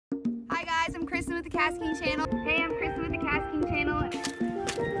with the KastKing Channel. Hey, I'm Christin with the KastKing Channel.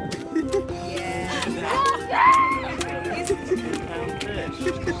 Yeah.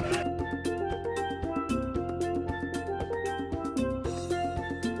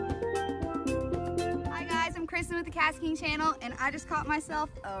 Hi guys, I'm Christin with the KastKing Channel, and I just caught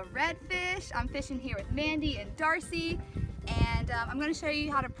myself a redfish. I'm fishing here with Mandy and Darcy, and I'm going to show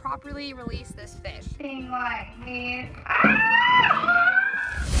you how to properly release this fish. Thing like me.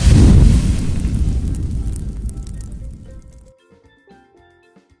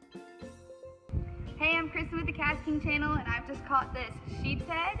 Hey, I'm Christin with the KastKing Channel, and I've just caught this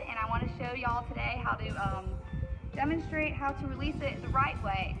sheepshead, and I want to show y'all today how to demonstrate how to release it the right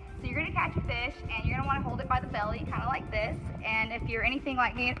way. So you're going to catch a fish, and you're going to want to hold it by the belly, kind of like this. And if you're anything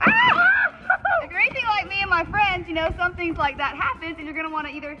like me, if you're anything like me and my friends, you know, some things like that happens, and you're going to want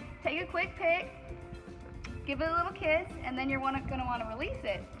to either take a quick pick, give it a little kiss, and then you're going to want to release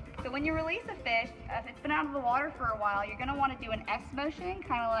it. So when you release a fish, if it's been out of the water for a while, you're going to want to do an S motion,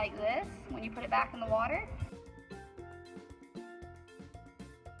 kind of like this, when you put it back in the water.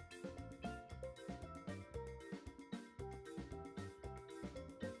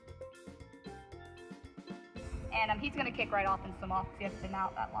 And he's going to kick right off and swim off because he hasn't been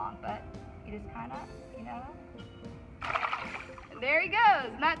out that long, but you just kind of, you know. And there he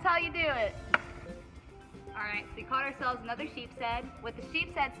goes, and that's how you do it. Alright, so we caught ourselves another sheepshead. With the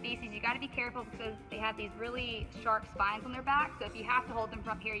sheepshead species, you got to be careful because they have these really sharp spines on their back. So if you have to hold them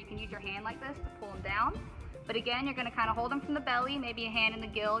from here, you can use your hand like this to pull them down. But again, you're going to kind of hold them from the belly, maybe a hand in the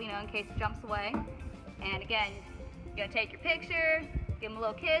gill, you know, in case it jumps away. And again, you're going to take your picture, give them a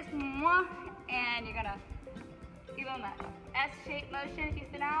little kiss, and you're going to give him that S-shaped motion if he's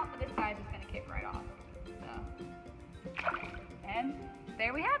been out, but this guy's just going to kick right off. So, and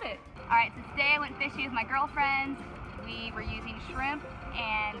there we have it. Alright, so today I went fishing with my girlfriends. We were using shrimp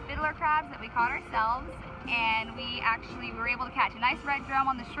and fiddler crabs that we caught ourselves, and we were able to catch a nice red drum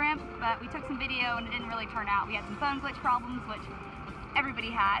on the shrimp, but we took some video and it didn't really turn out. We had some phone glitch problems, which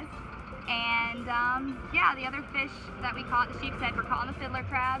everybody has. And yeah, the other fish that we caught, the sheepshead, were caught on the fiddler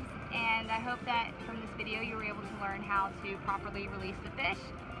crabs, and I hope that from this video you were able to learn how to properly release the fish.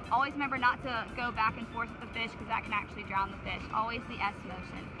 Always remember not to go back and forth with the fish because that can actually drown the fish. Always the S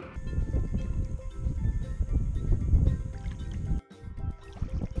motion.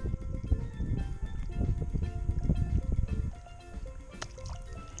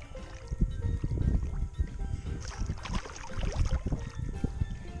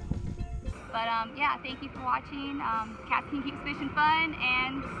 But yeah, thank you for watching. KastKing Keeps Fishing Fun,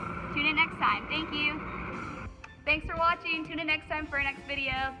 and tune in next time. Thank you. Thanks for watching. Tune in next time for our next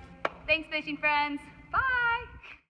video. Thanks, fishing friends.